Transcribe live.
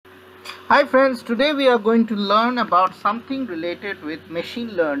Hi friends, today we are going to learn about something related with machine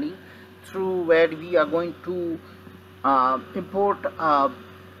learning through where we are going to import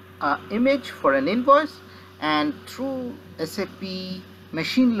image for an invoice, and through SAP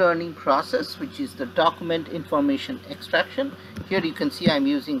machine learning process, which is the document information extraction. Here you can see I'm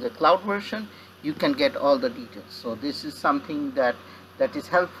using the cloud version. You can get all the details. So this is something that is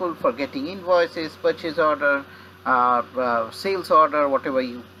helpful for getting invoices, purchase order, sales order, whatever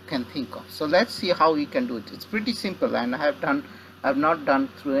you can think of. So let's see how we can do it. It's pretty simple, and I've not done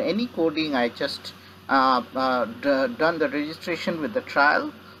through any coding. I just done the registration with the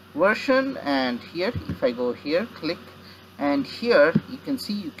trial version, and here if I go here, click, and here you can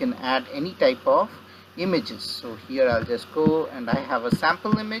see you can add any type of images. So here I'll just go, and I have a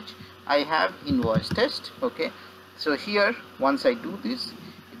sample image. I have invoice test. Okay, so here once I do this,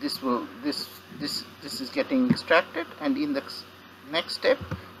 this is getting extracted, and in the next step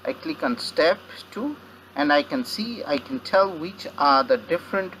I click on step 2, and I can tell which are the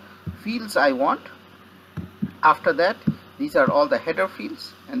different fields I want. After that, these are all the header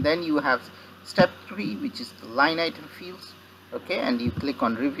fields, and then you have step 3, which is the line item fields. Okay, and you click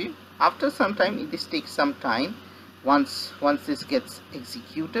on review. After some time, this takes some time once this gets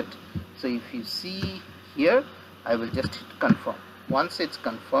executed. So if you see here, I will just hit confirm. Once it's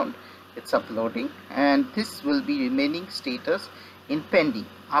confirmed, it's uploading, and this will be remaining status in pending.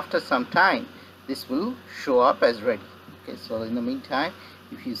 After some time, this will show up as ready. Okay, so in the meantime,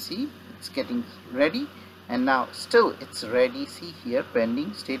 if you see, it's getting ready, and now still it's ready. See here,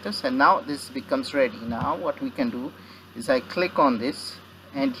 pending status, and now this becomes ready. Now what we can do is I click on this,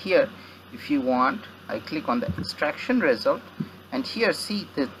 and here if you want, I click on the extraction result, and here see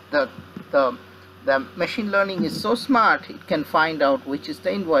that the machine learning is so smart, it can find out which is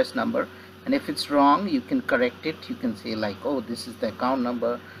the invoice number, and if it's wrong, you can correct it. You can say like, oh, this is the account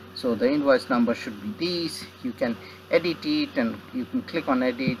number, so the invoice number should be this. You can edit it, and you can click on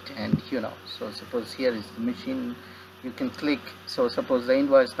edit, and so suppose here is the machine, you can click. So suppose the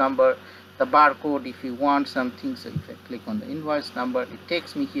invoice number, the barcode, if you want something, so if I click on the invoice number, it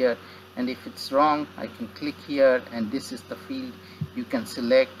takes me here, and if it's wrong, I can click here, and this is the field you can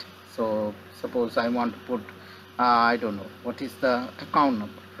select. So suppose I want to put I don't know what is the account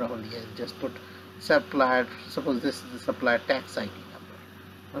number. Probably I'll just put supplier. Suppose this is the supplier tax ID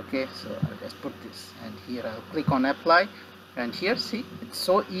number. Okay, so I'll just put this, and here I'll click on apply, and here see, it's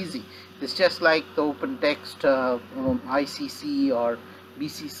so easy. It's just like the open text ICC or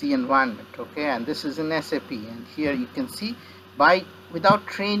BCC environment. Okay, and this is in SAP, and here you can see without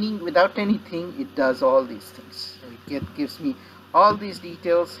training, without anything, it does all these things. So it gives me all these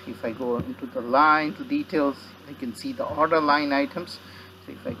details. If I go into the line to details, I can see the order line items.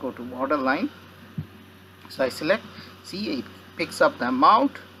 So if I go to order line, so I select, see, it picks up the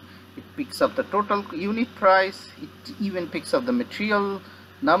amount, it picks up the total unit price, it even picks up the material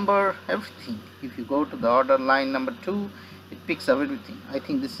number, everything. If you go to the order line number 2, it picks up everything. I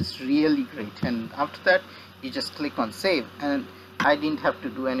think this is really great, and after that you just click on save, and I didn't have to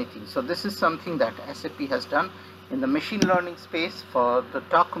do anything. So this is something that SAP has done in the machine learning space for the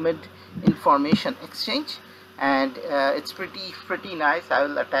document information exchange, and it's pretty nice. I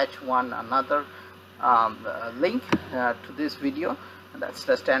will attach another link to this video, and that's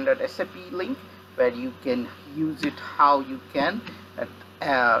the standard SAP link where you can use it, how you can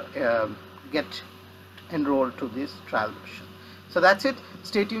get enrolled to this trial version. So that's it.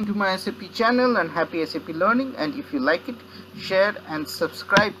 Stay tuned to my SAP channel, and happy SAP learning. And if you like it, share and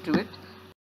subscribe to it.